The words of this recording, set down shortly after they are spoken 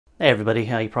Hey everybody,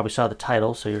 you probably saw the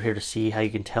title, so you're here to see how you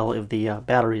can tell if the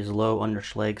battery is low on your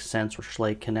Schlage Sense or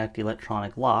Schlage Connect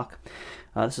electronic lock.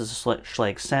 This is a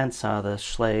Schlage Sense. The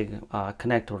Schlage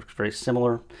Connect works very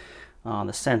similar. On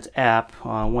the Sense app,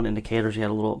 one indicator is you had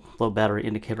a little low battery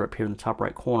indicator up here in the top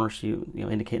right corner, so you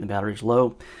indicating the battery is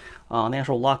low. On the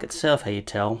actual lock itself, how you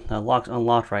tell, the lock's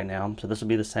unlocked right now, so this will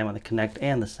be the same on the Connect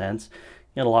and the Sense.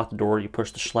 You gotta lock the door, you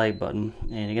push the Schlage button,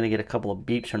 and you're gonna get a couple of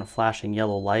beeps and a flashing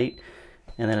yellow light.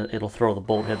 And then it'll throw the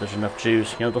bolt head. There's enough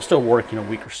juice. They'll still work in a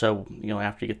week or so,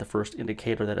 after you get the first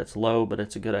indicator that it's low, but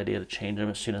it's a good idea to change them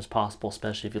as soon as possible,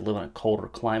 especially if you live in a colder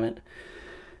climate.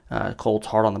 Cold's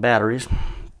hard on the batteries.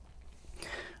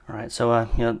 All right, so,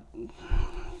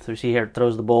 so you see here, it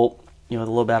throws the bolt, the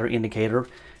low battery indicator.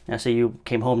 Now, say you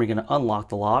came home, you're going to unlock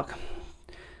the lock.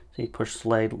 So you push the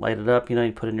light it up,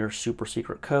 you put in your super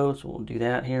secret code, so we'll do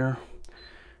that here.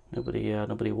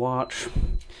 Nobody watch.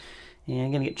 And you're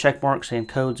going to get check marks saying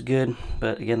code's good,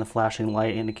 but again, the flashing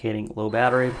light indicating low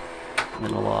battery. And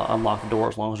it'll unlock the door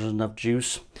as long as there's enough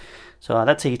juice. So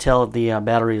that's how you tell if the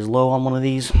battery is low on one of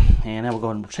these. And now we'll go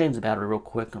ahead and change the battery real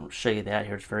quick. I'm going to show you that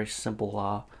here. It's a very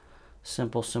simple,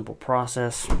 simple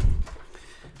process.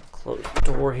 Close the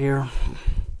door here.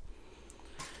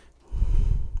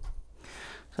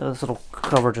 So this little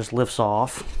cover just lifts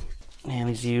off. And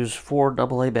these use 4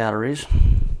 AA batteries.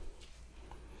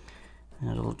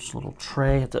 There's a little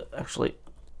tray. You have to actually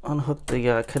unhook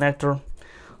the connector.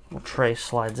 Little tray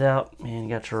slides out, and you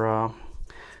got your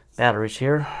batteries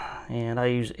here. And I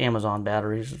use Amazon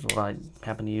batteries. This is what I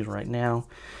happen to use right now.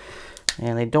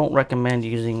 And they don't recommend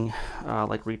using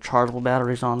like rechargeable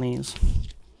batteries on these.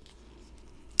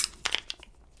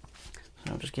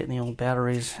 So I'm just getting the old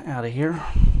batteries out of here.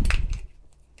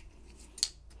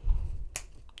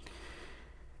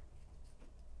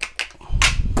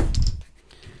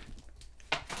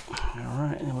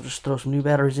 And we'll just throw some new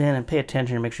batteries in and pay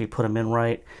attention and make sure you put them in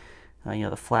right.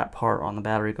 The flat part on the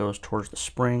battery goes towards the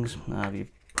springs. If you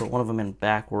put one of them in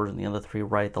backwards and the other 3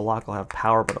 right, the lock will have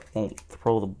power, but it won't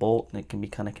throw the bolt, and it can be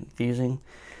kind of confusing.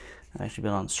 I've actually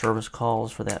been on service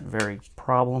calls for that very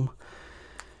problem.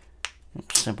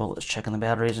 It's simple as checking the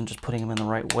batteries and just putting them in the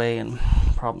right way, and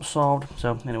problem solved.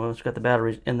 So anyway, we've got the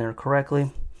batteries in there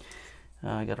correctly.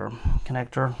 I got our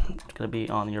connector. It's going to be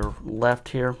on your left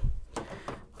here.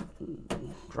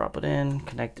 Drop it in,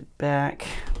 connect it back.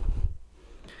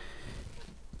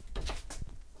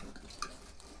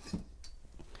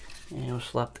 And we'll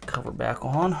slap the cover back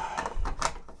on.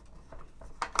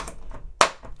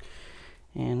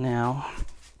 And now,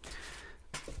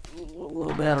 a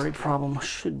little battery problem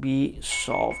should be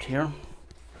solved here.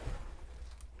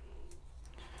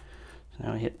 So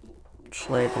now we hit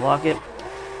Schlage to lock it.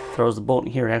 Throws the bolt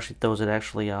in here. It actually throws it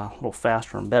a little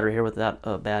faster and better here without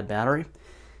a bad battery.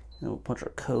 And we'll punch our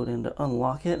code in to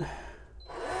unlock it.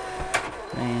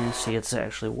 And see, it's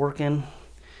actually working.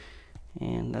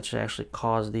 And that should actually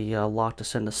cause the lock to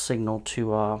send a signal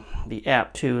to the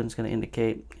app too. And it's going to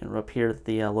indicate up here that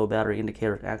the low battery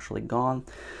indicator is actually gone.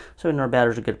 So our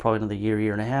batteries are good probably another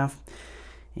year and a half.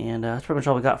 And that's pretty much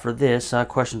all we got for this.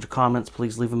 Questions or comments,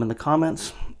 please leave them in the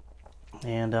comments.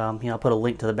 And I'll put a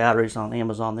link to the batteries on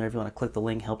Amazon there if you want to click the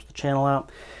link. Helps the channel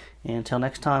out. And until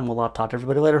next time, we'll talk to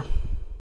everybody later.